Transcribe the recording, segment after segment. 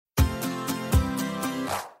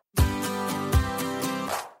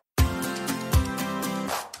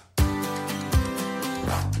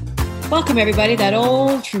Welcome, everybody. That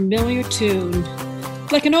old familiar tune.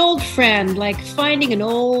 Like an old friend, like finding an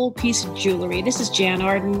old piece of jewelry. This is Jan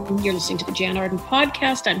Arden. You're listening to the Jan Arden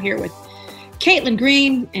podcast. I'm here with Caitlin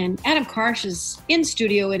Green, and Adam Karsh is in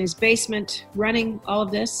studio in his basement running all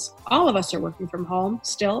of this. All of us are working from home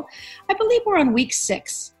still. I believe we're on week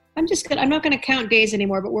 6. I'm not going to count days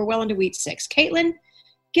anymore, but we're well into week 6. Caitlin,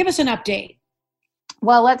 give us an update.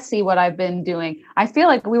 Well, let's see what I've been doing. I feel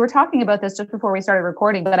like we were talking about this just before we started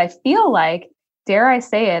recording, but I feel like, dare I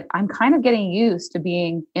say it, I'm kind of getting used to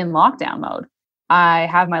being in lockdown mode. I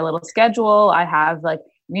have my little schedule. I have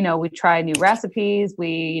we try new recipes.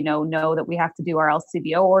 We, know that we have to do our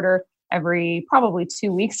LCBO order every probably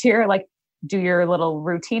 2 weeks here. Like, do your little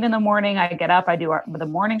routine in the morning. I get up, I do the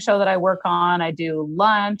morning show that I work on. I do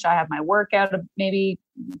lunch. I have my workout maybe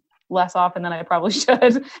less often than I probably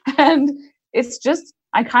should. And it's just,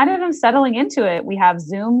 I kind of am settling into it. We have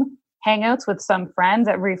Zoom hangouts with some friends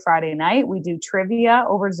every Friday night. We do trivia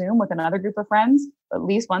over Zoom with another group of friends at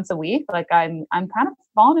least once a week. Like I'm kind of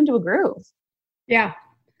falling into a groove. Yeah,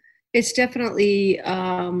 it's definitely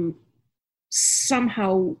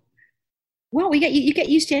somehow. Well, you get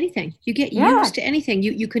used to anything. You get used to anything.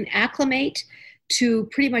 You can acclimate to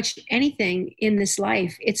pretty much anything in this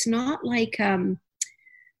life. It's not like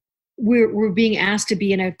we're being asked to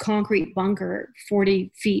be in a concrete bunker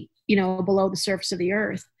 40 feet, below the surface of the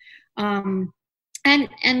earth. And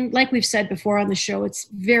like we've said before on the show, it's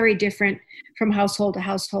very different from household to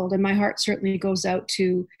household. And my heart certainly goes out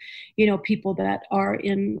to, people that are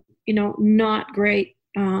in, not great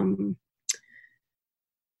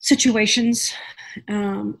situations.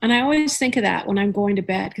 And I always think of that when I'm going to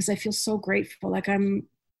bed, because I feel so grateful. Like I'm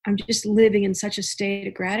just living in such a state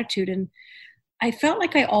of gratitude. And I felt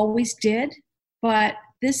like I always did, but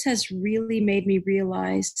this has really made me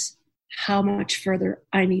realize how much further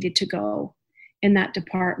I needed to go in that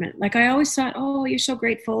department. Like I always thought, oh, you're so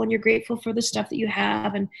grateful and you're grateful for the stuff that you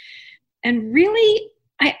have. And really,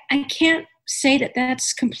 I can't say that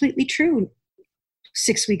that's completely true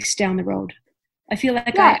 6 weeks down the road. I feel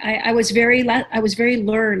like I was very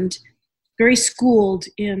learned, very schooled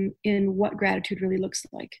in what gratitude really looks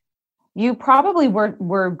like. You probably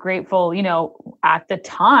were grateful, at the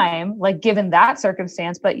time, like given that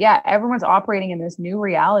circumstance, but yeah, everyone's operating in this new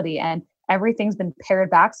reality and everything's been pared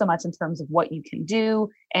back so much in terms of what you can do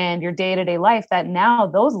and your day-to-day life that now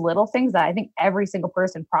those little things that I think every single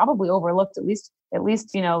person probably overlooked, at least,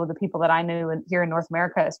 the people that I knew here in North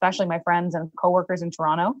America, especially my friends and coworkers in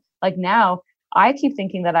Toronto, like now I keep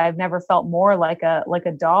thinking that I've never felt more like a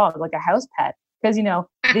dog, like a house pet. Because,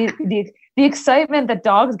 the excitement that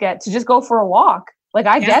dogs get to just go for a walk. Like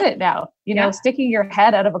I get it now, sticking your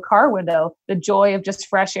head out of a car window, the joy of just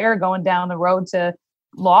fresh air going down the road to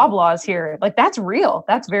Loblaws here. Like that's real.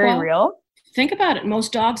 That's very real. Think about it.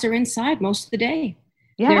 Most dogs are inside most of the day.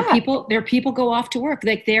 Yeah. Their people go off to work.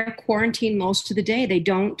 Like they're quarantined most of the day.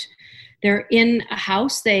 They're in a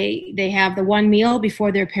house. They have the one meal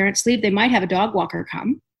before their parents leave. They might have a dog walker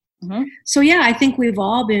come. Mm-hmm. So yeah, I think we've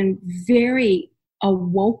all been very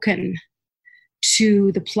awoken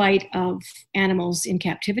to the plight of animals in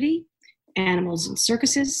captivity, animals in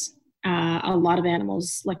circuses, a lot of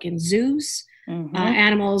animals like in zoos,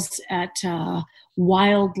 animals at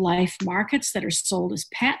wildlife markets that are sold as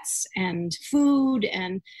pets and food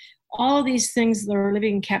and all of these things that are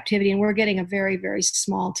living in captivity. And we're getting a very, very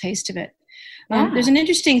small taste of it. There's an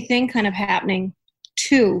interesting thing kind of happening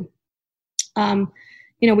too.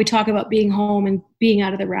 We talk about being home and being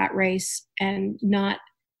out of the rat race and not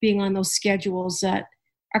being on those schedules that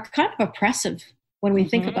are kind of oppressive when we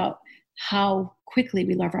think about how quickly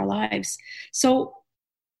we live our lives. So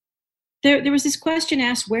there was this question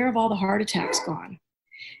asked, where have all the heart attacks gone?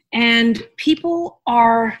 And people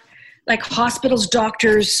are like hospitals,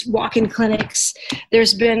 doctors, walk-in clinics.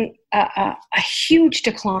 There's been a huge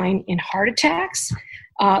decline in heart attacks.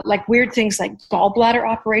 Like weird things like gallbladder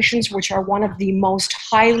operations, which are one of the most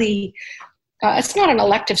highly, it's not an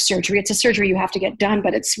elective surgery, it's a surgery you have to get done,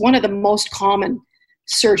 but it's one of the most common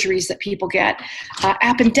surgeries that people get.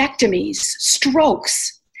 Appendectomies,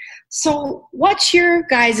 strokes. So what's your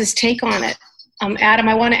guys' take on it? Adam,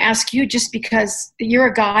 I want to ask you, just because you're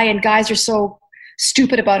a guy and guys are so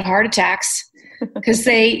stupid about heart attacks because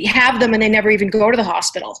they have them and they never even go to the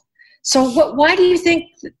hospital. So why do you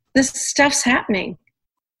think this stuff's happening?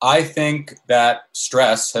 I think that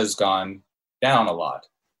stress has gone down a lot,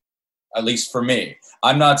 at least for me.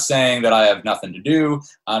 I'm not saying that I have nothing to do.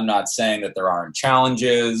 I'm not saying that there aren't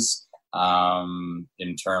challenges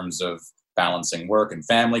in terms of balancing work and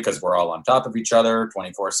family, because we're all on top of each other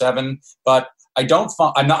 24/7. But I don't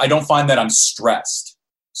find that I'm stressed.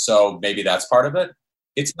 So maybe that's part of it.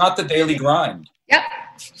 It's not the daily grind. Yep.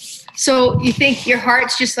 So you think your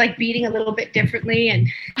heart's just like beating a little bit differently. And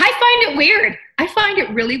I find it weird. I find it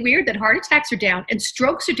really weird that heart attacks are down and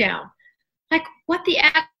strokes are down. Like, what the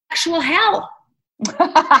actual hell?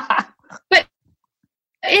 But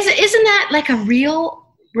isn't that like a real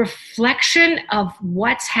reflection of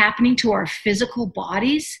what's happening to our physical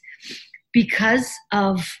bodies because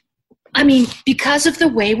of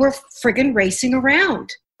the way we're friggin' racing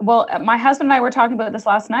around? Well, my husband and I were talking about this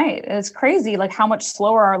last night. It's crazy, like how much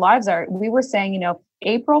slower our lives are. We were saying,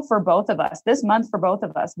 April for both of us, this month for both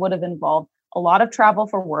of us would have involved a lot of travel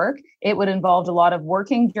for work. It would involve a lot of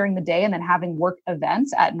working during the day and then having work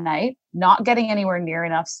events at night, not getting anywhere near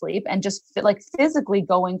enough sleep, and just physically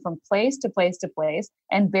going from place to place to place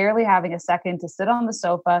and barely having a second to sit on the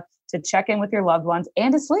sofa, to check in with your loved ones,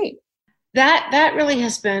 and to sleep. That really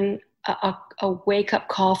has been a wake-up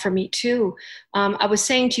call for me too. I was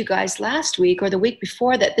saying to you guys last week or the week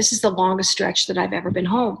before that this is the longest stretch that I've ever been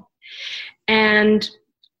home. And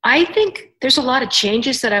I think there's a lot of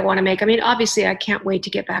changes that I want to make. I mean, obviously I can't wait to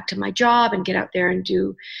get back to my job and get out there and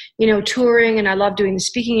do, touring, and I love doing the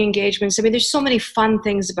speaking engagements. I mean, there's so many fun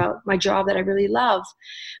things about my job that I really love.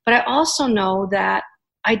 But I also know that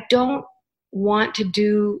I don't want to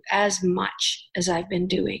do as much as I've been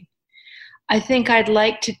doing. I think I'd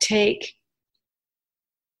like to take,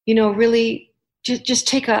 really just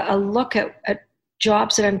take a look at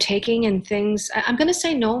jobs that I'm taking and things. I'm going to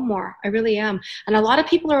say no more. I really am. And a lot of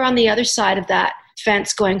people are on the other side of that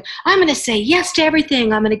fence going, I'm going to say yes to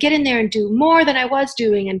everything. I'm going to get in there and do more than I was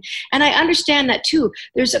doing. And I understand that too.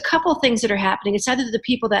 There's a couple things that are happening. It's either the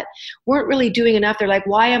people that weren't really doing enough. They're like,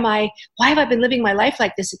 why have I been living my life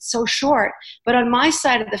like this? It's so short. But on my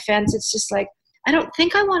side of the fence, it's just like, I don't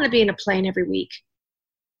think I want to be in a plane every week.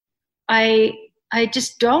 I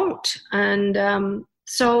just don't. And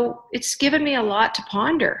so it's given me a lot to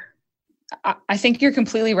ponder. I think you're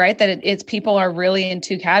completely right that it's people are really in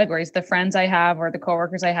two categories. The friends I have or the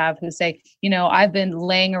coworkers I have who say, I've been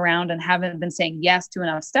laying around and haven't been saying yes to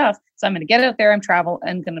enough stuff. So I'm going to get out there and travel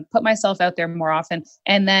and going to put myself out there more often.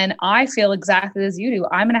 And then I feel exactly as you do.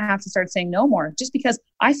 I'm going to have to start saying no more just because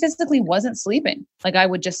I physically wasn't sleeping. Like I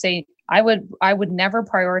would just say, I would never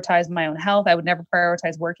prioritize my own health. I would never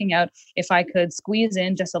prioritize working out if I could squeeze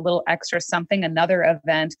in just a little extra something, another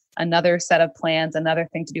event, another set of plans, another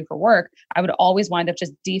thing to do for work. I would always wind up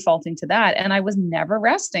just defaulting to that. And I was never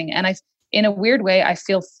resting. And in a weird way, I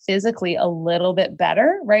feel physically a little bit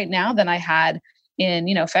better right now than I had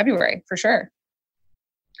in, February, for sure.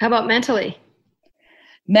 How about mentally?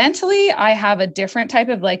 Mentally, I have a different type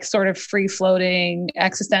of sort of free floating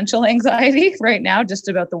existential anxiety right now, just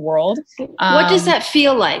about the world. What does that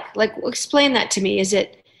feel like? Like, explain that to me. Is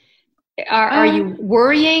it, are you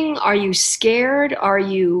worrying? Are you scared? Are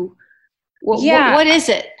you, what is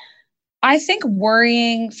it? I think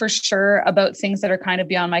worrying for sure about things that are kind of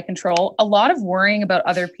beyond my control. A lot of worrying about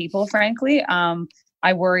other people, frankly.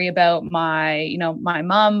 I worry about my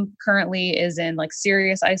mom currently is in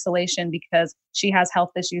serious isolation because she has health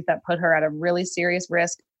issues that put her at a really serious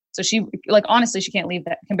risk. So she honestly, she can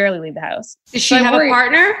barely leave the house. Does she have a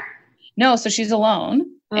partner? No. So she's alone.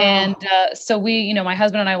 Oh. And so we, my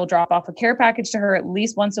husband and I will drop off a care package to her at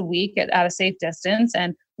least once a week at a safe distance.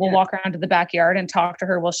 And we'll walk around to the backyard and talk to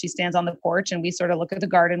her while she stands on the porch. And we sort of look at the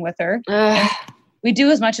garden with her. We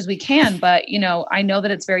do as much as we can, but I know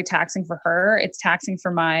that it's very taxing for her. It's taxing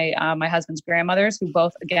for my husband's grandmothers, who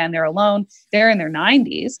both, again, they're alone. They're in their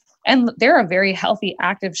 90s, and they're a very healthy,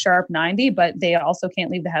 active, sharp 90, but they also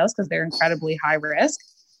can't leave the house because they're incredibly high risk.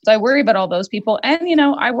 So I worry about all those people, and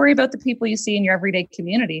I worry about the people you see in your everyday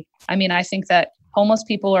community. I mean, I think that homeless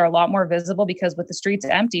people are a lot more visible because with the streets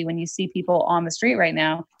empty, when you see people on the street right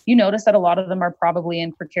now, you notice that a lot of them are probably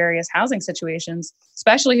in precarious housing situations,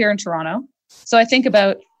 especially here in Toronto. So I think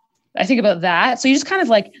about that. So you just kind of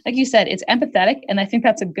like you said, it's empathetic. And I think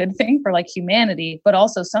that's a good thing for humanity, but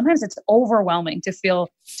also sometimes it's overwhelming to feel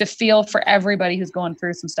for everybody who's going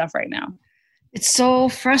through some stuff right now. It's so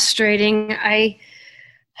frustrating. I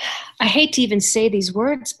hate to even say these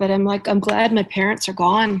words, but I'm glad my parents are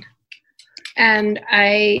gone. And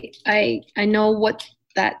I know what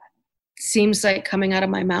that seems like coming out of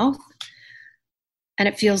my mouth, and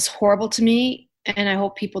it feels horrible to me. And I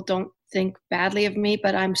hope people don't think badly of me,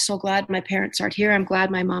 but I'm so glad my parents aren't here. I'm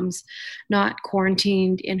glad my mom's not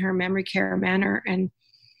quarantined in her memory care manner and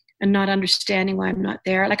not understanding why I'm not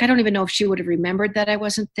there. I don't even know if she would have remembered that I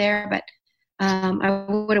wasn't there, but I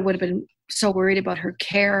would have been so worried about her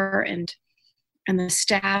care and the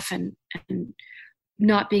staff and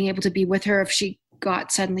not being able to be with her if she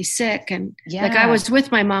got suddenly sick. And I was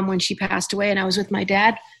with my mom when she passed away, and I was with my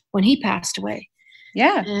dad when he passed away.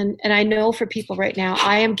 Yeah. And I know for people right now,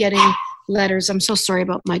 I am getting letters. I'm so sorry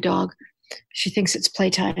about my dog. She thinks it's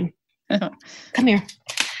playtime. Come here.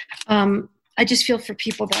 I just feel for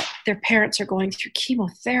people that their parents are going through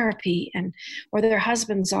chemotherapy or their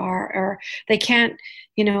husbands are, or they can't,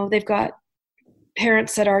 they've got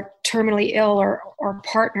parents that are terminally ill or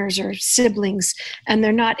partners or siblings, and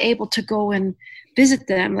they're not able to go and visit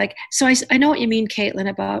them. So I know what you mean, Caitlin,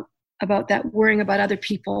 about that worrying about other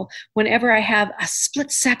people. Whenever I have a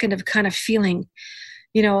split second of kind of feeling,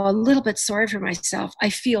 a little bit sorry for myself, I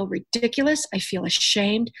feel ridiculous. I feel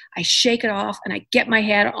ashamed. I shake it off and I get my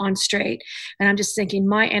head on straight. And I'm just thinking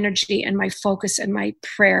my energy and my focus and my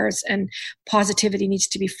prayers and positivity needs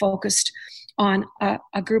to be focused on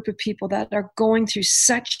a group of people that are going through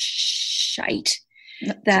such shite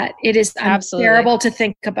that it is unbearable to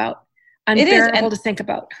think about. Unbearable to think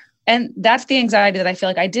about. And that's the anxiety that I feel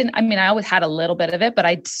like I always had a little bit of it, but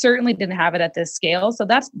I certainly didn't have it at this scale. So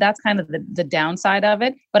that's kind of the downside of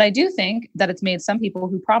it. But I do think that it's made some people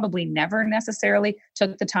who probably never necessarily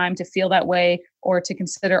took the time to feel that way or to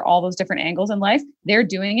consider all those different angles in life. They're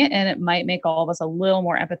doing it, and it might make all of us a little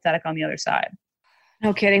more empathetic on the other side.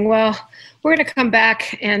 No kidding. Well, we're going to come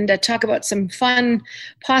back and talk about some fun,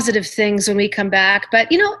 positive things when we come back. But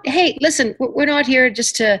hey, listen, we're not here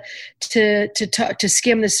just to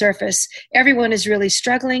skim the surface. Everyone is really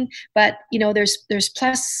struggling, but there's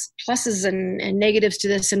pluses and negatives to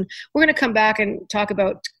this, and we're going to come back and talk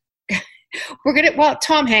about.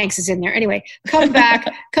 Tom Hanks is in there anyway. Come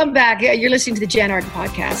back. Yeah, you're listening to the Jen Arden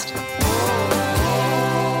podcast.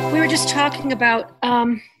 We were just talking about.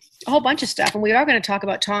 A whole bunch of stuff, and we are going to talk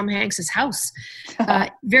about Tom Hanks's house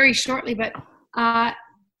very shortly. But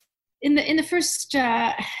in the first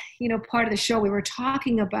part of the show, we were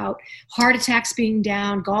talking about heart attacks being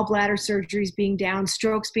down, gallbladder surgeries being down,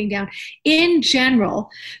 strokes being down. In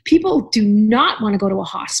general, people do not want to go to a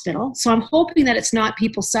hospital. So I'm hoping that it's not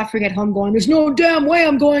people suffering at home going, "There's no damn way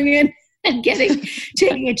I'm going in." And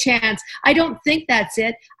taking a chance. I don't think that's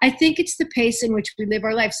it. I think it's the pace in which we live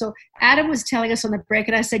our life. So Adam was telling us on the break,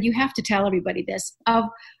 and I said, you have to tell everybody this, of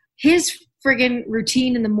his friggin'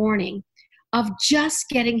 routine in the morning of just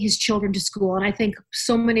getting his children to school. And I think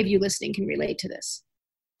so many of you listening can relate to this.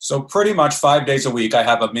 So pretty much 5 days a week, I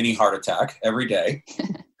have a mini heart attack every day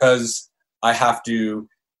because I have to,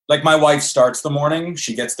 my wife starts the morning,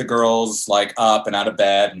 she gets the girls up and out of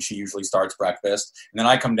bed, and she usually starts breakfast. And then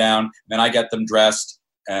I come down, and then I get them dressed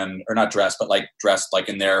or not dressed, but dressed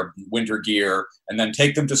in their winter gear, and then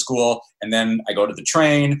take them to school. And then I go to the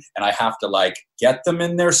train, and I have to get them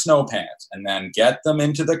in their snow pants and then get them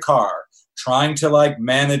into the car, trying to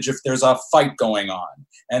manage if there's a fight going on.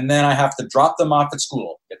 And then I have to drop them off at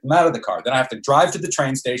school, get them out of the car. Then I have to drive to the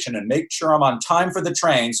train station and make sure I'm on time for the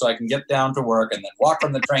train so I can get down to work and then walk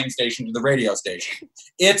from the train station to the radio station.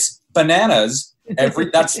 It's bananas.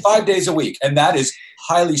 That's 5 days a week. And that is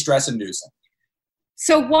highly stress inducing.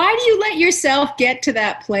 So why do you let yourself get to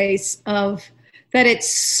that place of that it's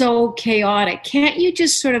so chaotic? Can't you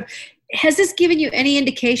just has this given you any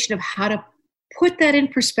indication of how to put that in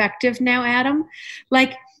perspective now, Adam?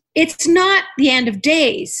 It's not the end of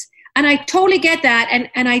days. And I totally get that.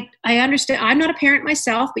 And I understand. I'm not a parent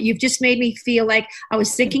myself, but you've just made me feel like I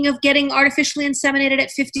was thinking of getting artificially inseminated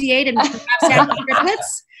at 58 and perhaps having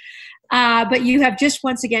triplets. But you have just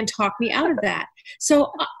once again talked me out of that.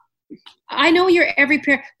 So I know you're every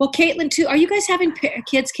parent. Well, Caitlin too. Are you guys having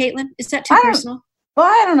kids, Caitlin? Is that too personal? Well,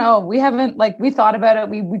 I don't know. We haven't we thought about it.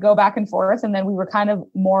 We go back and forth, and then we were kind of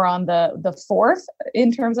more on the fourth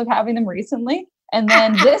in terms of having them recently. And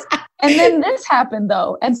then this happened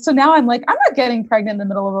though. And so now I'm I'm not getting pregnant in the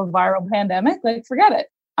middle of a viral pandemic. Forget it.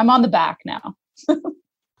 I'm on the back now.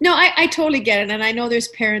 No, I totally get it. And I know there's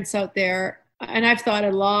parents out there, and I've thought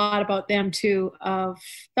a lot about them too, of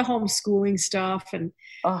the homeschooling stuff. And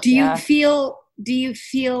do you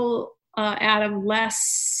feel, Adam,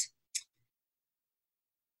 less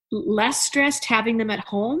stressed having them at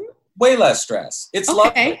home? Way less stress. It's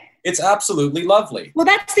lovely. It's absolutely lovely. Well,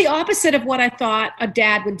 that's the opposite of what I thought a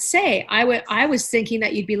dad would say. I was thinking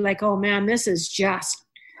that you'd be like, oh man, this is just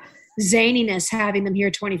zaniness having them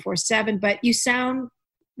here 24/7, but you sound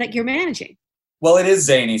like you're managing. Well, it is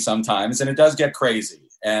zany sometimes, and it does get crazy.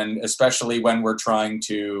 And especially when we're trying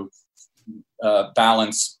to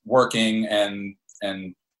balance working and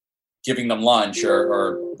giving them lunch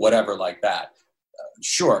or whatever like that.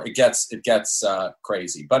 Sure, it gets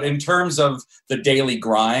crazy. But in terms of the daily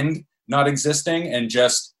grind not existing and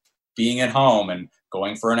just being at home and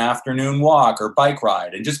going for an afternoon walk or bike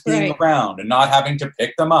ride and just being around and not having to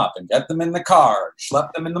pick them up and get them in the car,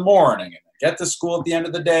 schlep them in the morning and get to school at the end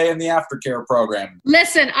of the day and the aftercare program.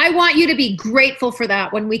 Listen, I want you to be grateful for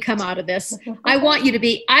that when we come out of this. I want you to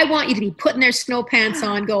be putting their snow pants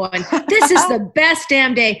on going, this is the best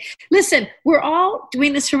damn day. Listen, we're all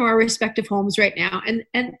doing this from our respective homes right now.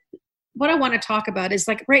 And what I want to talk about is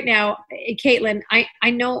like right now, Caitlin,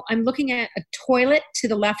 I know I'm looking at a toilet to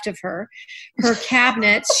the left of her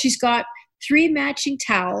cabinets. She's got 3 matching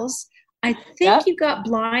towels. I think you've got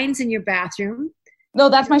blinds in your bathroom. No,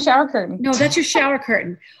 that's my shower curtain. No, that's your shower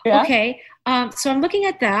curtain. Yeah. Okay. So I'm looking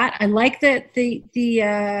at that. I like the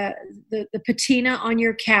patina on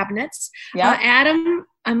your cabinets. Yeah. Adam,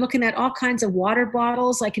 I'm looking at all kinds of water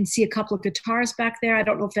bottles. I can see a couple of guitars back there. I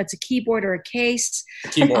don't know if that's a keyboard or a case.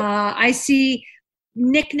 Keyboard. I see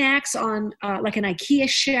knickknacks on like an IKEA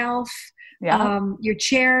shelf. Yeah. Your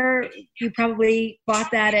chair, you probably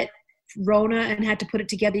bought that at Rona and had to put it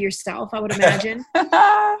together yourself, I would imagine.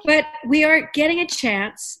 But we are getting a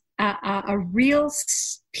chance, a real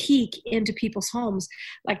peek into people's homes.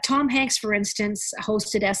 Like Tom Hanks, for instance,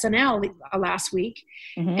 hosted SNL last week,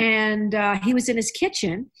 and he was in his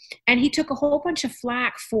kitchen, and he took a whole bunch of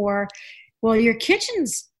flack for, well, your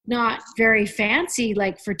kitchen's not very fancy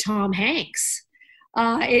like for Tom Hanks.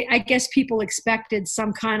 I guess people expected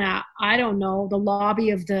some kind of, I don't know, the lobby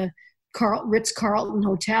of the Ritz-Carlton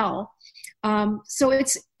Hotel. So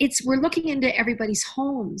we're looking into everybody's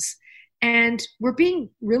homes, and we're being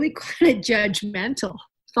really kind of judgmental.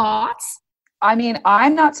 Thoughts? I mean,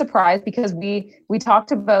 I'm not surprised because we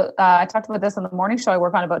talked about, I talked about this on the morning show I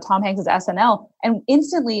work on about Tom Hanks' SNL, and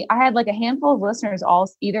instantly I had like a handful of listeners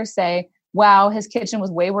all either say, wow, his kitchen was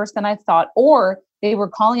way worse than I thought, or they were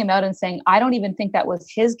calling him out and saying, I don't even think that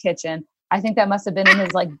was his kitchen. I think that must have been in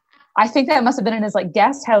his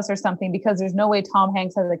guest house or something, because there's no way Tom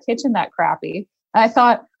Hanks has a kitchen that crappy. And I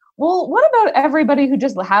thought, well, what about everybody who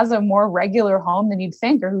just has a more regular home than you'd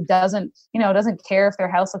think, or who doesn't care if their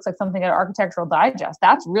house looks like something at Architectural Digest?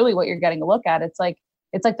 That's really what you're getting a look at. It's like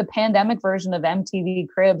the pandemic version of MTV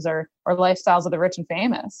Cribs or Lifestyles of the Rich and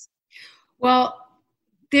Famous. Well,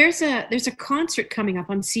 there's a concert coming up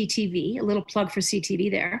on CTV, a little plug for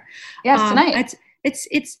CTV there. Yes, tonight.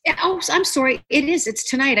 I'm sorry. It's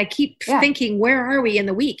tonight. I keep thinking, where are we in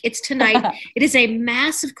the week? It's tonight. It is a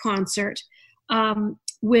massive concert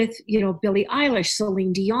with, Billie Eilish,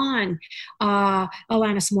 Celine Dion,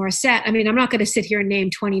 Alanis Morissette. I mean, I'm not going to sit here and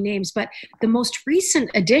name 20 names, but the most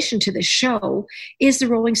recent addition to the show is the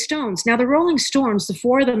Rolling Stones. Now, the Rolling Stones, the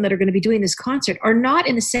 4 of them that are going to be doing this concert, are not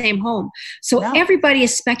in the same home. So everybody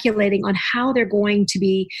is speculating on how they're going to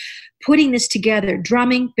be putting this together: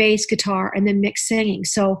 drumming, bass, guitar, and then mixed singing.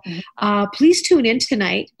 So please tune in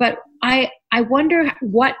tonight. But I wonder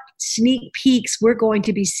what sneak peeks we're going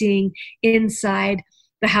to be seeing inside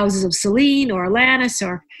the houses of Celine or Alanis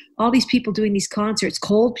or all these people doing these concerts,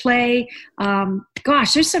 Coldplay.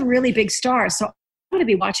 Gosh, there's some really big stars. So I'm going to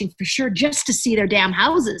be watching for sure just to see their damn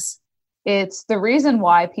houses. It's the reason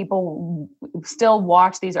why people still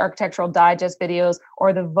watch these Architectural Digest videos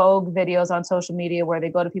or the Vogue videos on social media where they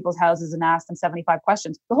go to people's houses and ask them 75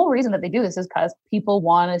 questions. The whole reason that they do this is because people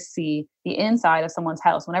want to see the inside of someone's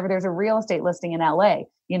house. Whenever there's a real estate listing in LA,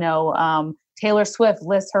 Taylor Swift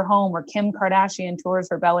lists her home, or Kim Kardashian tours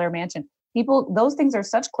her Bel Air mansion. Those things are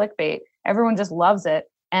such clickbait. Everyone just loves it.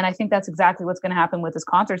 And I think that's exactly what's going to happen with this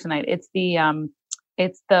concert tonight. It's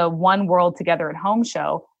the One World Together at Home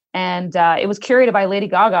show. And it was curated by Lady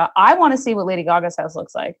Gaga. I want to see what Lady Gaga's house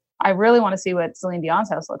looks like. I really want to see what Celine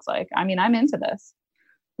Dion's house looks like. I mean, I'm into this.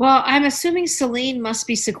 Well, I'm assuming Celine must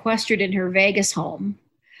be sequestered in her Vegas home.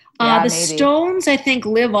 The Stones, I think,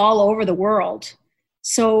 live all over the world.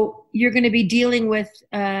 So you're going to be dealing with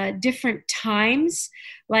different times.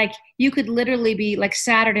 Like you could literally be like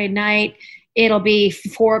Saturday night, it'll be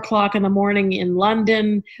 4:00 in the morning in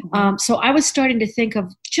London. So I was starting to think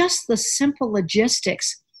of just the simple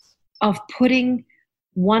logistics of putting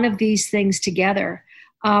one of these things together.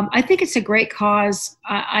 I think it's a great cause.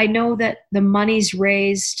 I know that the money's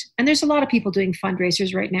raised, and there's a lot of people doing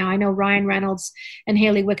fundraisers right now. I know Ryan Reynolds and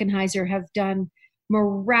Haley Wickenheiser have done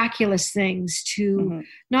miraculous things to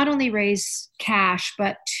not only raise cash,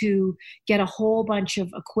 but to get a whole bunch of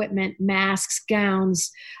equipment, masks, gowns,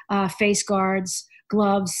 face guards,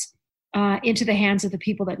 gloves, into the hands of the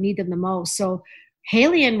people that need them the most. So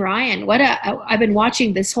Haley and Ryan, I've been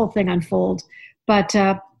watching this whole thing unfold. But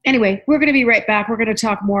anyway, we're going to be right back. We're going to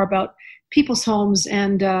talk more about people's homes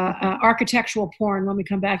and architectural porn when we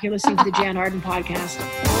come back. You're listening to the Jan Arden podcast.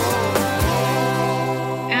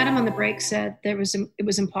 Adam on the break said it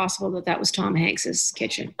was impossible that was Tom Hanks's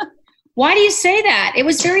kitchen. Why do you say that? It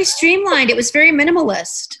was very streamlined. It was very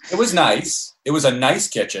minimalist. It was nice. It was a nice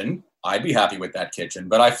kitchen. I'd be happy with that kitchen.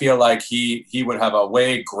 But I feel like he would have a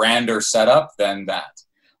way grander setup than that.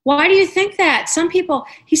 Why do you think that? Some people,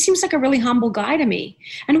 he seems like a really humble guy to me.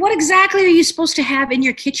 And what exactly are you supposed to have in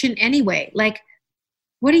your kitchen anyway? Like,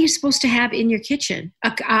 what are you supposed to have in your kitchen?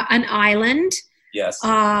 An island? Yes.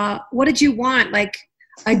 What did you want? Like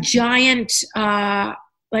a giant,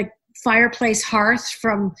 like fireplace hearth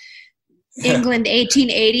from England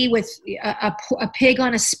 1880 with a pig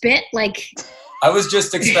on a spit? Like, I was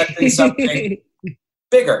just expecting something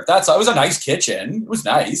bigger. It was a nice kitchen. It was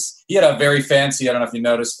nice. He had a very fancy, I don't know if you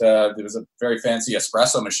noticed, there was a very fancy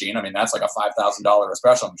espresso machine. I mean, that's like a $5,000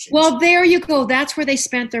 espresso machine. Well, there you go. That's where they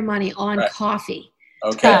spent their money, on coffee.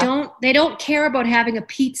 Okay. They don't care about having a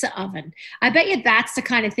pizza oven. I bet you that's the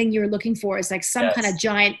kind of thing you were looking for, is like some kind of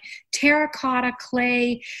giant terracotta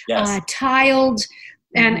clay, tiled,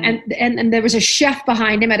 and there was a chef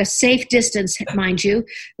behind him at a safe distance, mind you,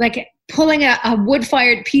 like pulling a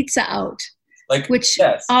wood-fired pizza out.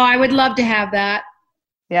 I would love to have that.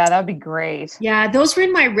 Yeah, that would be great. Yeah, those were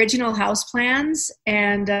in my original house plans.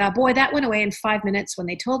 And boy, that went away in 5 minutes when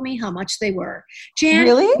they told me how much they were. Jan,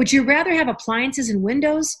 really? Would you rather have appliances and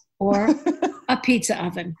windows or a pizza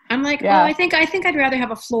oven? I'm like, I think I'd rather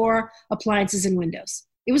have a floor, appliances, and windows.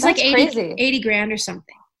 It was like 80 grand or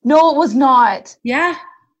something. No, it was not. Yeah.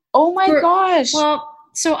 Oh my gosh. Well,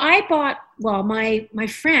 so I bought, my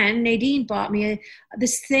friend Nadine bought me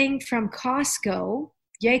this thing from Costco.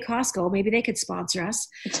 Yay, Costco. Maybe they could sponsor us.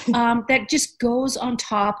 That just goes on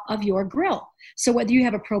top of your grill. So whether you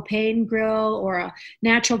have a propane grill or a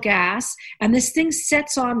natural gas, and this thing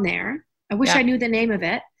sets on there. I wish I knew the name of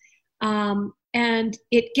it. And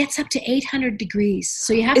it gets up to 800 degrees.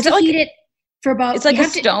 So you have to heat it for about... It's like a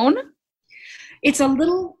stone? It's a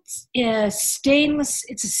little stainless,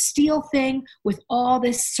 it's a steel thing with all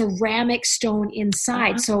this ceramic stone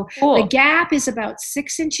inside. So the gap is about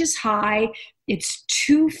 6 inches high. It's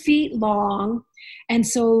 2 feet long. And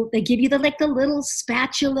so they give you the little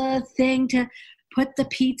spatula thing to put the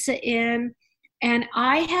pizza in. And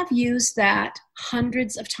I have used that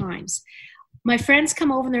hundreds of times. My friends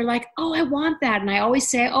come over and they're like, oh, I want that. And I always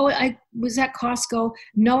say, I was at Costco.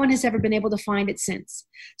 No one has ever been able to find it since.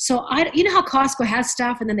 So you know how Costco has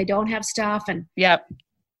stuff and then they don't have stuff. And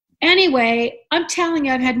anyway, I'm telling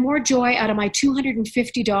you, I've had more joy out of my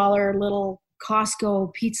 $250 little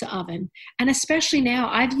Costco pizza oven. And especially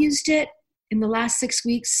now, I've used it in the last 6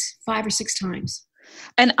 weeks, 5 or 6 times.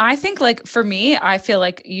 And I think, like, for me, I feel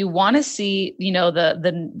like you want to see,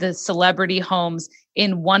 the celebrity homes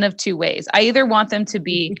in one of two ways. I either want them to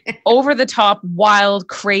be over the top, wild,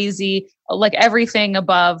 crazy, like everything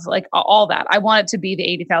above, like all that. I want it to be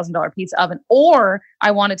the $80,000 pizza oven, or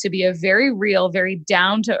I want it to be a very real, very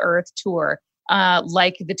down to earth tour,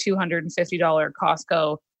 like the $250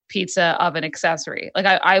 Costco pizza oven accessory. Like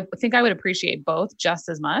I think I would appreciate both just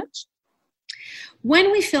as much.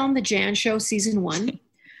 When we filmed the Jan Show season 1,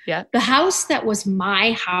 the house that was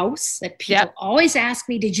my house that people always ask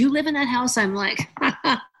me, did you live in that house? I'm like,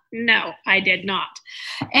 no, I did not.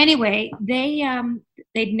 Anyway,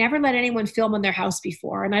 they'd never let anyone film in their house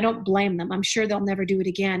before, and I don't blame them. I'm sure they'll never do it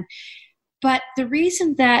again. But the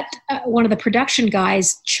reason that one of the production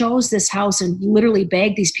guys chose this house and literally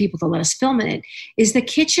begged these people to let us film in it is the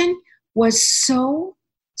kitchen was so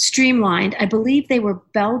streamlined. I believe they were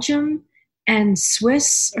Belgium and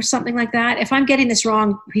Swiss or something like that. If I'm getting this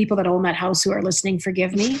wrong, people that own that house who are listening,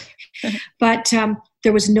 forgive me. But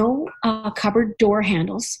there was no cupboard door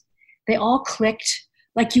handles. They all clicked.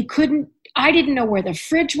 Like I didn't know where the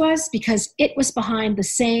fridge was because it was behind the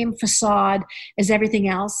same facade as everything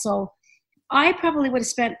else. So I probably would have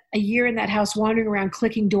spent a year in that house wandering around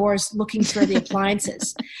clicking doors looking for the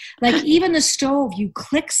appliances. Like even the stove, you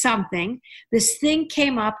click something, this thing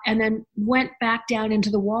came up and then went back down into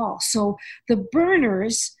the wall. So the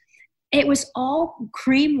burners, it was all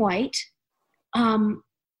cream white.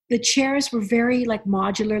 The chairs were very like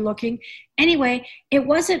modular looking. Anyway, it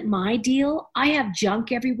wasn't my deal. I have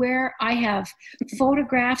junk everywhere. I have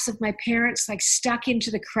photographs of my parents like stuck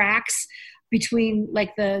into the cracks between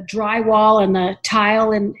like the drywall and the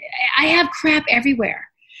tile, and I have crap everywhere.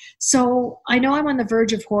 So I know I'm on the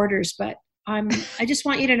verge of hoarders, but I just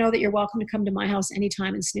want you to know that you're welcome to come to my house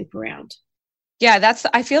anytime and snoop around. Yeah,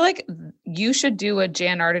 I feel like you should do a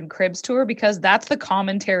Jan Arden Cribs tour because that's the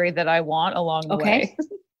commentary that I want along the way.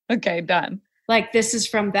 Okay, done. Like this is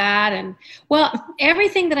from that. And well,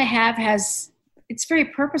 everything that I have it's very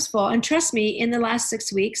purposeful. And trust me, in the last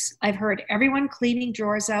 6 weeks, I've heard everyone cleaning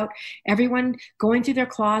drawers out, everyone going through their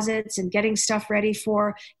closets and getting stuff ready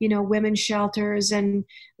for, women's shelters and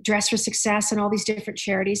Dress for Success and all these different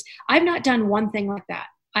charities. I've not done one thing like that.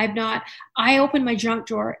 I open my junk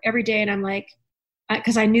drawer every day and I'm like,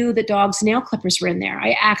 because I knew the dog's nail clippers were in there.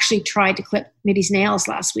 I actually tried to clip Mitty's nails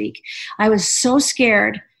last week. I was so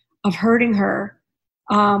scared of hurting her.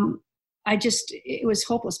 It was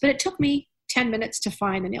hopeless. But it took me 10 minutes to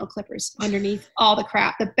find the nail clippers underneath all the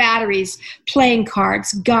crap, the batteries, playing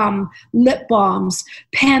cards, gum, lip balms,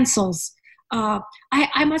 pencils.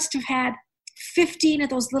 I must have had 15 of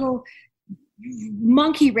those little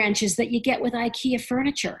monkey wrenches that you get with IKEA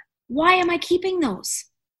furniture. Why am I keeping those?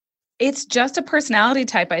 It's just a personality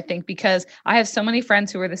type, I think, because I have so many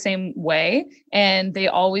friends who are the same way, and they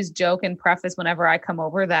always joke and preface whenever I come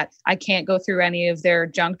over that I can't go through any of their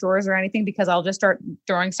junk drawers or anything because I'll just start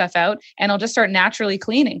throwing stuff out and I'll just start naturally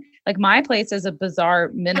cleaning. Like my place is a bizarre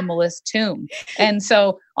minimalist tomb. And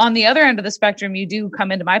so on the other end of the spectrum, you do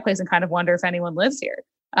come into my place and kind of wonder if anyone lives here.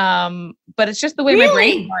 But it's just the way my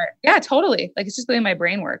brain works. Yeah, totally. Like it's just the way my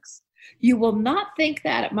brain works. You will not think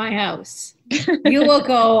that at my house. You will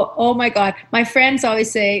go, oh my God. My friends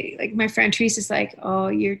always say, like my friend Teresa's like, oh,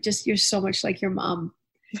 you're so much like your mom.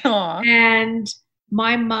 Aww. And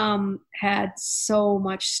my mom had so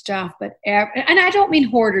much stuff, and I don't mean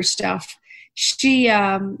hoarder stuff. She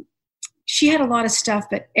had a lot of stuff,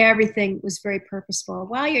 but everything was very purposeful.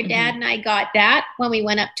 Well, your dad and I got that when we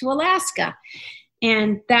went up to Alaska.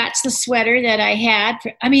 And that's the sweater that I had.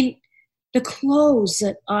 The clothes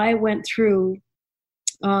that I went through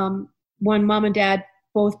when mom and dad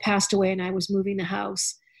both passed away and I was moving the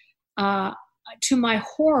house, to my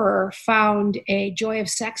horror, found a Joy of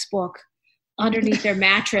Sex book underneath their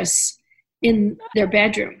mattress in their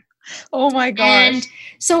bedroom. Oh my gosh. And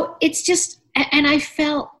so it's just, and I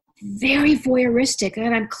felt very voyeuristic,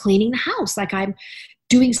 and I'm cleaning the house. Like I'm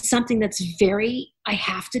doing something that's I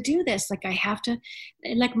have to do this. Like I have to,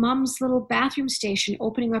 like mom's little bathroom station,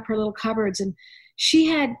 opening up her little cupboards. And she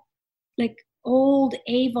had like old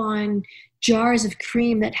Avon jars of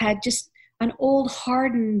cream that had just an old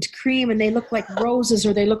hardened cream, and they look like roses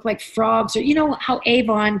or they look like frogs, or you know how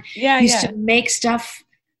Avon used to make stuff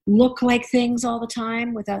look like things all the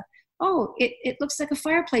time with it looks like a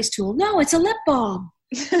fireplace tool. No, it's a lip balm.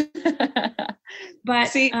 But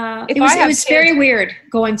see, it was very weird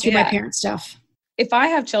going through my parents' stuff. If I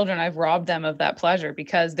have children, I've robbed them of that pleasure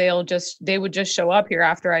because they would just show up here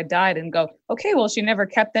after I died and go, okay, well, she never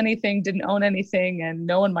kept anything, didn't own anything, and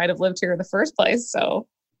no one might have lived here in the first place. So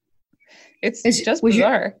it's just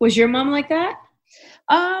bizarre. Was your mom like that?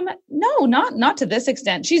 No, not to this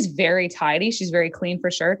extent. She's very tidy. She's very clean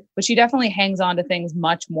for sure, but she definitely hangs on to things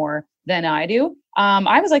much more than I do.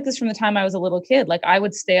 I was like this from the time I was a little kid. Like I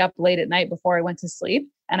would stay up late at night before I went to sleep,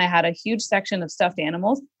 and I had a huge section of stuffed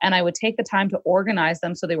animals, and I would take the time to organize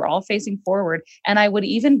them so they were all facing forward. And I would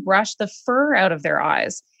even brush the fur out of their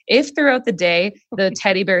eyes. If throughout the day, the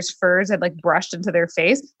teddy bear's furs had like brushed into their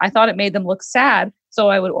face, I thought it made them look sad. So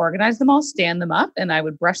I would organize them all, stand them up, and I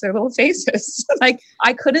would brush their little faces. Like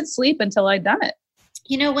I couldn't sleep until I'd done it.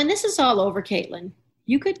 You know, when this is all over, Caitlin,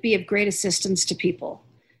 you could be of great assistance to people.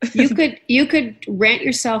 You could rent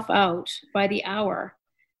yourself out by the hour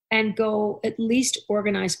and go at least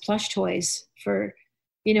organize plush toys for,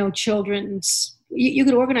 children's. You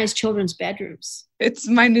could organize children's bedrooms. It's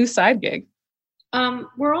my new side gig.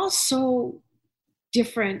 We're all so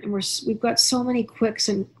different, and we've got so many quirks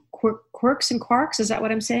and quarks. Is that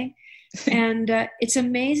what I'm saying? And it's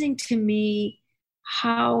amazing to me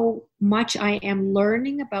how much I am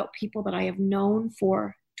learning about people that I have known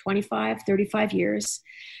for 25, 35 years.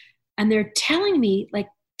 And they're telling me like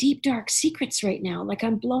deep, dark secrets right now. Like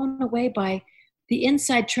I'm blown away by the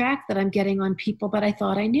inside track that I'm getting on people that I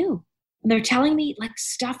thought I knew. And they're telling me like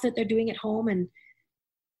stuff that they're doing at home. And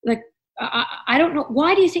like, I don't know.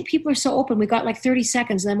 Why do you think people are so open? We got like 30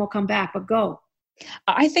 seconds and then we'll come back, but go.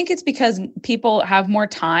 I think it's because people have more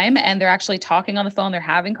time and they're actually talking on the phone. They're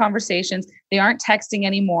having conversations. They aren't texting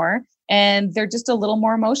anymore. And they're just a little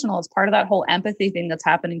more emotional. It's part of that whole empathy thing that's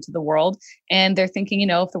happening to the world. And they're thinking,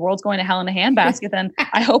 if the world's going to hell in a handbasket, then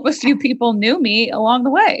I hope a few people knew me along the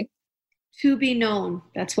way. To be known.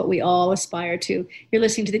 That's what we all aspire to. You're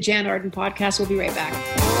listening to the Jan Arden podcast. We'll be right back.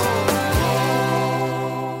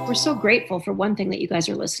 We're so grateful for one thing that you guys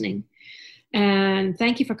are listening. And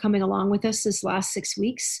thank you for coming along with us this last 6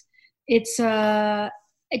 weeks. It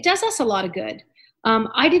does us a lot of good.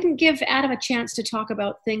 I didn't give Adam a chance to talk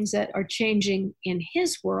about things that are changing in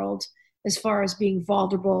his world as far as being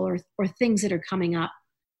vulnerable or things that are coming up.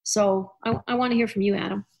 So I want to hear from you,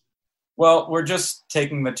 Adam. Well, we're just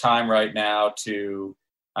taking the time right now to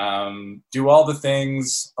do all the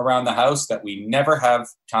things around the house that we never have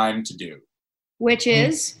time to do. Which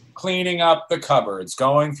is? Cleaning up the cupboards,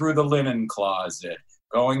 going through the linen closet,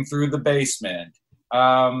 going through the basement,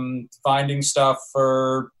 finding stuff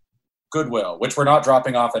for Goodwill, which we're not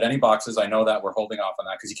dropping off at any boxes. I know that we're holding off on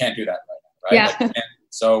that because you can't do that right now, right? Yeah. Like,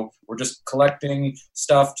 so we're just collecting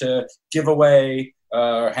stuff to give away,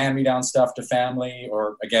 hand-me-down stuff to family,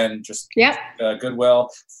 or again, just Goodwill.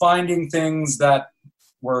 Finding things that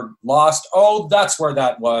were lost. Oh, that's where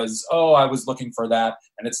that was. Oh, I was looking for that.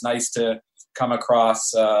 And it's nice to come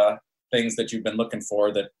across things that you've been looking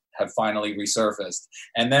for that have finally resurfaced.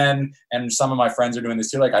 And some of my friends are doing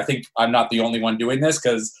this too. Like, I think I'm not the only one doing this,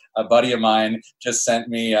 because a buddy of mine just sent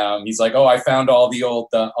me, he's like, oh, I found all these old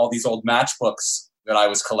matchbooks that I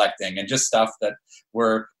was collecting, and just stuff that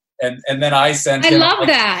were, and then I sent him. I love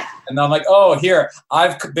that. And I'm like, oh, here,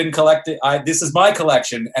 I've been collecting, this is my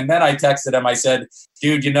collection. And then I texted him, I said,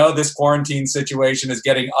 dude, this quarantine situation is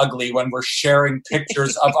getting ugly when we're sharing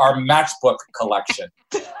pictures of our matchbook collection.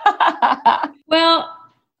 Well,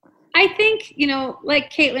 I think,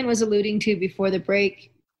 like Caitlin was alluding to before the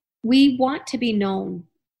break, we want to be known.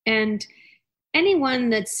 And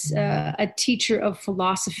anyone that's a teacher of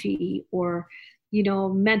philosophy, or,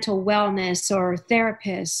 mental wellness, or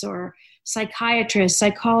therapists, or psychiatrists,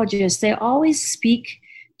 psychologists, they always speak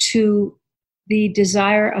to the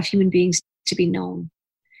desire of human beings to be known.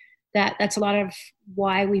 That's a lot of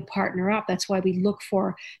why we partner up. That's why we look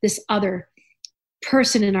for this other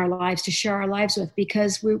person in our lives to share our lives with,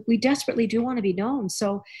 because we desperately do want to be known.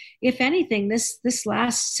 So if anything, this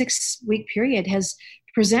last 6-week period has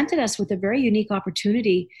presented us with a very unique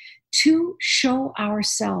opportunity to show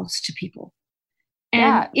ourselves to people.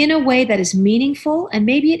 And in a way that is meaningful. And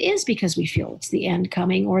maybe it is because we feel it's the end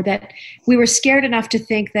coming, or that we were scared enough to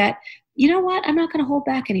think that, you know what, I'm not going to hold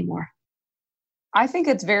back anymore. I think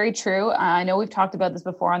it's very true. I know we've talked about this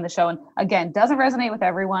before on the show, and again, doesn't resonate with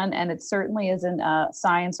everyone, and it certainly isn't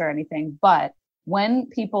science or anything. But when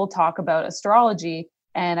people talk about astrology,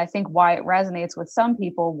 and I think why it resonates with some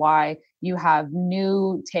people, why you have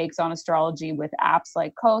new takes on astrology with apps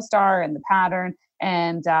like CoStar and The Pattern,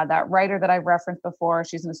 and that writer that I've referenced before,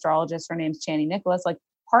 she's an astrologist, her name's Chani Nicholas. Like,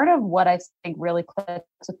 part of what I think really clicks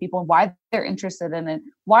with people and why they're interested in it,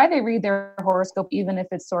 why they read their horoscope, even if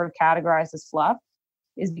it's sort of categorized as fluff,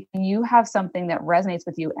 is when you have something that resonates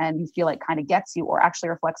with you and you feel like kind of gets you, or actually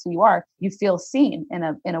reflects who you are, you feel seen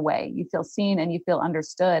in a way. You feel seen and you feel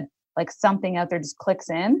understood, like something out there just clicks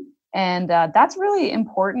in. And that's really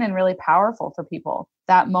important and really powerful for people.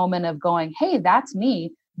 That moment of going, hey, that's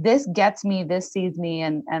me. This gets me, this sees me,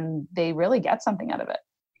 and they really get something out of it.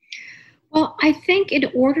 Well, I think in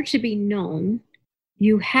order to be known,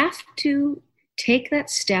 you have to take that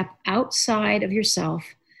step outside of yourself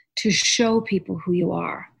to show people who you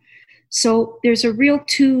are. So there's a real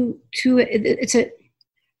it's a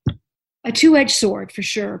two-edged sword for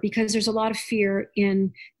sure, because there's a lot of fear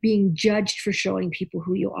in being judged for showing people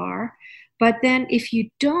who you are. But then if you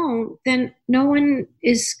don't, then no one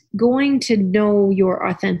is going to know your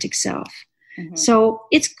authentic self. Mm-hmm. So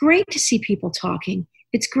it's great to see people talking.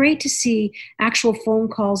 It's great to see actual phone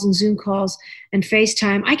calls and Zoom calls and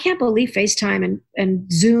FaceTime. I can't believe FaceTime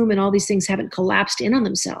and Zoom and all these things haven't collapsed in on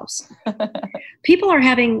themselves. People are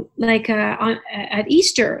having, like at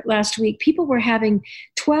Easter last week, people were having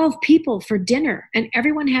 12 people for dinner, and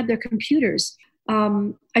everyone had their computers.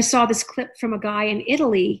 I saw this clip from a guy in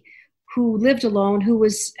Italy who lived alone, who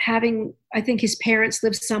was having, I think his parents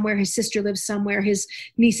lived somewhere, his sister lived somewhere, his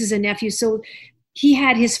nieces and nephews. So he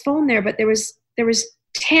had his phone there, but there was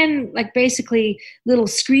 10, like, basically little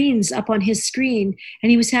screens up on his screen, and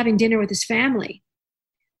he was having dinner with his family.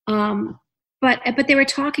 But they were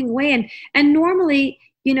talking away, and normally,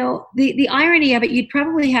 the irony of it, you'd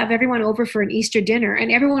probably have everyone over for an Easter dinner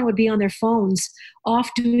and everyone would be on their phones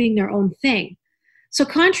off doing their own thing. So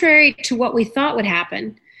contrary to what we thought would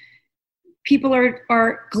happen, people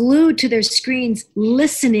are glued to their screens,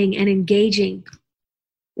 listening and engaging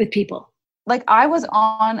with people. Like, I was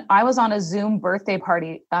on a Zoom birthday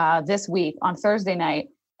party this week on Thursday night,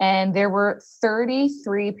 and there were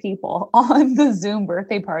 33 people on the Zoom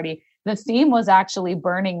birthday party. The theme was actually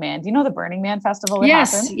Burning Man. Do you know the Burning Man festival?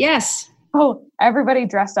 Yes. Oh, everybody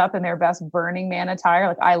dressed up in their best Burning Man attire.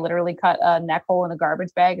 Like, I literally cut a neck hole in a garbage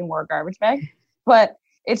bag and wore a garbage bag. But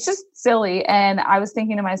it's just silly. And I was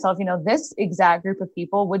thinking to myself, this exact group of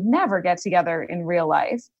people would never get together in real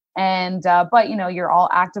life. And, but you're all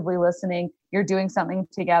actively listening, you're doing something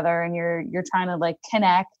together, and you're trying to, like,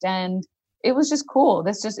 connect. And it was just cool.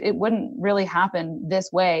 It wouldn't really happen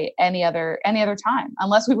this way any other time,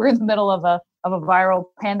 unless we were in the middle of a viral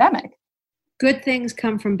pandemic. Good things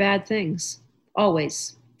come from bad things,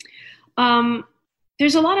 always.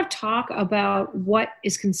 There's a lot of talk about what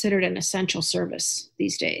is considered an essential service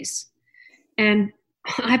these days. And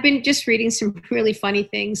I've been just reading some really funny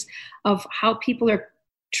things of how people are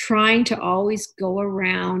trying to always go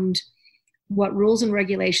around what rules and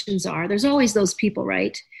regulations are. There's always those people,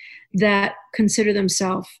 right, that consider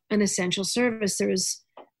themselves an essential service. There was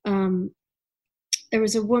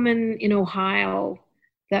a woman in Ohio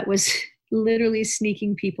that was literally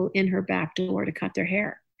sneaking people in her back door to cut their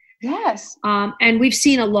hair. Yes. And we've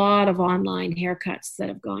seen a lot of online haircuts that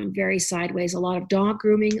have gone very sideways, a lot of dog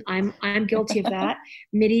grooming. I'm guilty of that.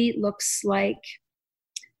 Mitty looks like,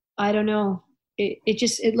 I don't know.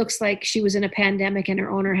 It looks like she was in a pandemic and her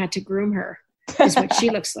owner had to groom her, is what she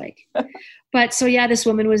looks like. But so, yeah, this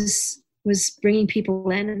woman was bringing people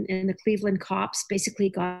in, and the Cleveland cops basically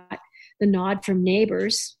got the nod from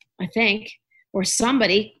neighbors, I think, or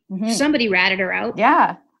somebody ratted her out.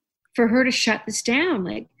 Yeah. For her to shut this down.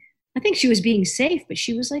 Like, I think she was being safe, but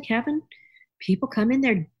she was like having people come in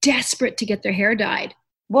there desperate to get their hair dyed.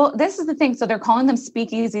 Well, this is the thing. So they're calling them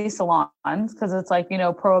speakeasy salons because it's like,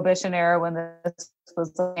 Prohibition era when this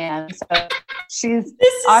was banned. So she's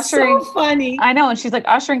ushering. So funny. I know, and she's like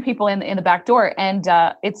ushering people in the back door, and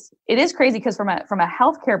it is crazy because from a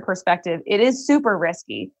healthcare perspective, it is super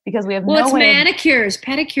risky because we have it's manicures,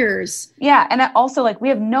 pedicures. Yeah, and also like we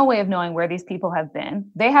have no way of knowing where these people have been.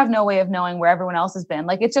 They have no way of knowing where everyone else has been.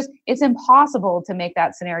 Like it's impossible to make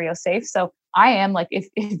that scenario safe. So I am like, if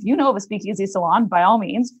you know of a speakeasy salon, by all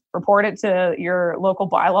means, report it to your local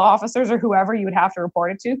bylaw officers or whoever you would have to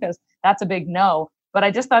report it to, because that's a big no. But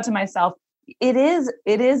I just thought to myself, it is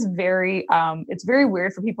very it's very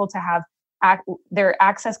weird for people to have their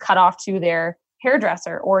access cut off to their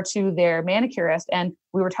hairdresser or to their manicurist. And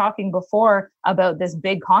we were talking before about this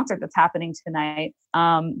big concert that's happening tonight,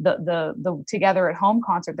 the Together at Home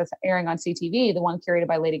concert that's airing on CTV, the one curated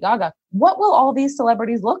by Lady Gaga. What will all these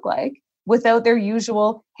celebrities look like without their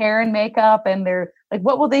usual hair and makeup? And they're like,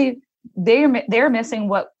 what will they're missing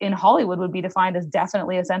what in Hollywood would be defined as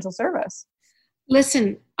definitely essential service.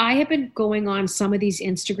 Listen, I have been going on some of these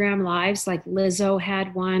Instagram lives, like Lizzo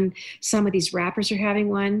had one. Some of these rappers are having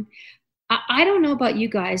one. I don't know about you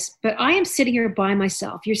guys, but I am sitting here by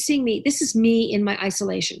myself. You're seeing me. This is me in my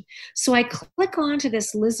isolation. So I click onto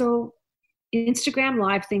this Lizzo Instagram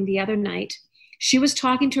live thing the other night. She was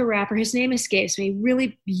talking to a rapper. His name escapes me.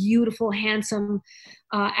 Really beautiful, handsome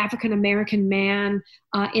African-American man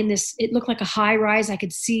in this. It looked like a high rise. I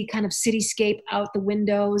could see kind of cityscape out the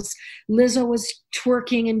windows. Lizzo was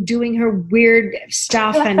twerking and doing her weird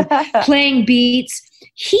stuff and playing beats.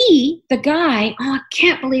 The guy, I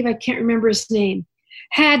can't believe I can't remember his name,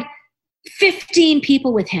 had 15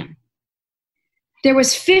 people with him. There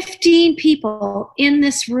was 15 people in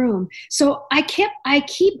this room. So I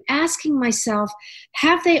keep asking myself,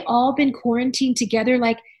 have they all been quarantined together?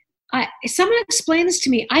 Like, someone explain this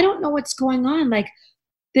to me. I don't know what's going on. Like,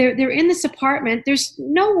 they're in this apartment. There's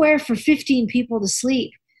nowhere for 15 people to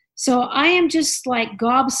sleep. So I am just like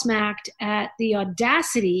gobsmacked at the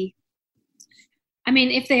audacity. I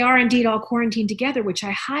mean, if they are indeed all quarantined together, which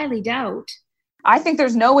I highly doubt. I think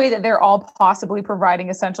there's no way that they're all possibly providing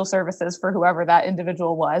essential services for whoever that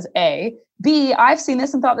individual was, A. B, I've seen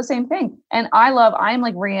this and thought the same thing. And I'm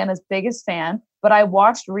like Rihanna's biggest fan, but I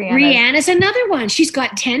watched Rihanna's another one. She's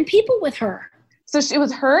got 10 people with her. So it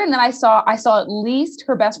was her, and then I saw at least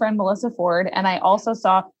her best friend, Melissa Ford, and I also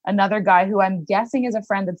saw another guy who I'm guessing is a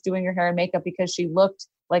friend that's doing her hair and makeup because she looked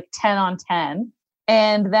like 10 on 10.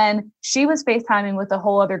 And then she was FaceTiming with a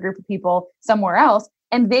whole other group of people somewhere else.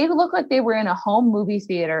 And they looked like they were in a home movie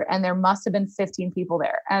theater, and there must have been 15 people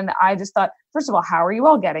there. And I just thought, first of all, how are you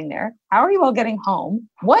all getting there? How are you all getting home?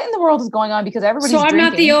 What in the world is going on? Because everybody's drinking. So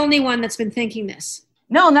I'm not the only one that's been thinking this.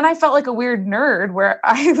 No, and then I felt like a weird nerd where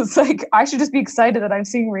I was like, I should just be excited that I'm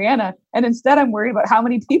seeing Rihanna. And instead I'm worried about how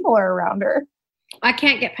many people are around her. I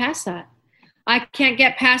can't get past that. I can't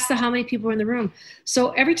get past how many people are in the room. So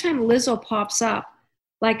every time Lizzo pops up,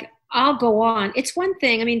 like, I'll go on. It's one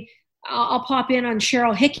thing. I mean, I'll pop in on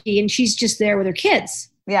Cheryl Hickey and she's just there with her kids.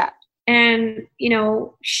 Yeah. And,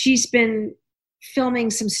 she's been filming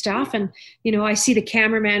some stuff and, I see the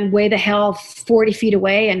cameraman way the hell 40 feet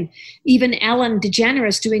away, and even Ellen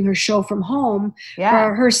DeGeneres doing her show from home.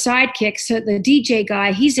 Yeah. Her sidekick, so the DJ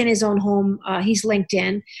guy, he's in his own home. He's linked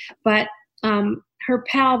in, but her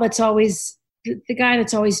pal that's always, the guy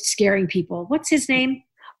that's always scaring people. What's his name?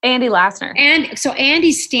 Andy Lassner. And so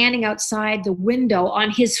Andy's standing outside the window on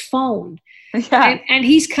his phone. Yeah. And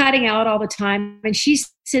he's cutting out all the time, and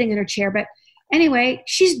she's sitting in her chair. But anyway,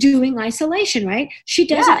 she's doing isolation, right? She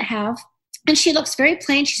doesn't have, and she looks very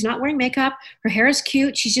plain. She's not wearing makeup. Her hair is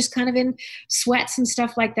cute. She's just kind of in sweats and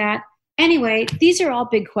stuff like that. Anyway, these are all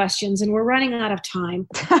big questions, and we're running out of time.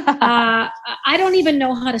 I don't even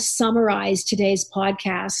know how to summarize today's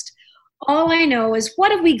podcast. All I know is,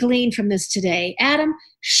 what have we gleaned from this today? Adam,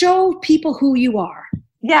 show people who you are.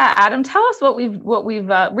 Yeah, Adam, tell us what we've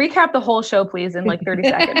recap the whole show, please, in like 30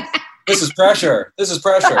 seconds. This is pressure.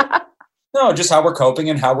 No, just how we're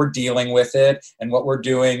coping and how we're dealing with it and what we're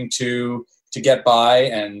doing to get by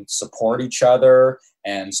and support each other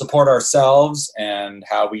and support ourselves, and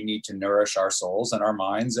how we need to nourish our souls and our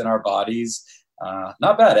minds and our bodies.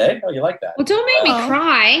 Not bad, eh? Oh, you like that? Well, don't make me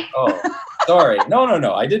cry. Oh, sorry.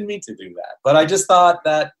 No. I didn't mean to do that. But I just thought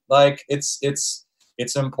that, like, it's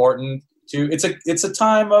important to, it's a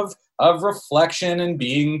time of reflection and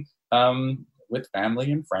being with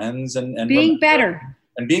family and friends and being better.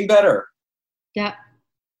 And being better. Yeah.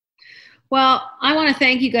 Well, I want to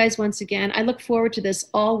thank you guys once again. I look forward to this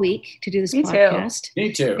all week, to do this podcast.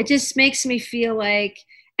 Me too. It just makes me feel like,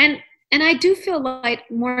 and I do feel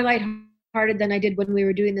more lighthearted than I did when we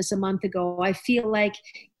were doing this a month ago. I feel like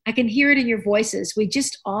I can hear it in your voices. We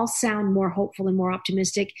just all sound more hopeful and more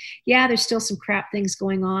optimistic. Yeah, there's still some crap things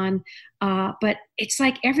going on. But it's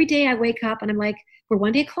like every day I wake up and I'm like, we're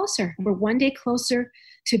one day closer. We're one day closer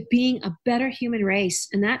to being a better human race.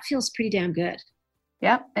 And that feels pretty damn good.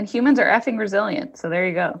 Yeah, and humans are effing resilient. So there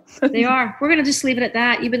you go. They are. We're going to just leave it at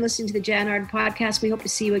that. You've been listening to the Jan Arden Podcast. We hope to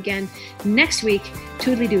see you again next week.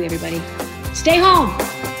 Toodly-doo, everybody. Stay home.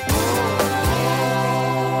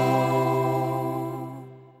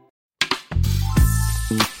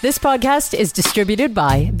 This podcast is distributed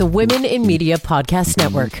by the Women in Media Podcast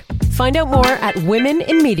Network. Find out more at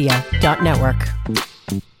womeninmedia.network.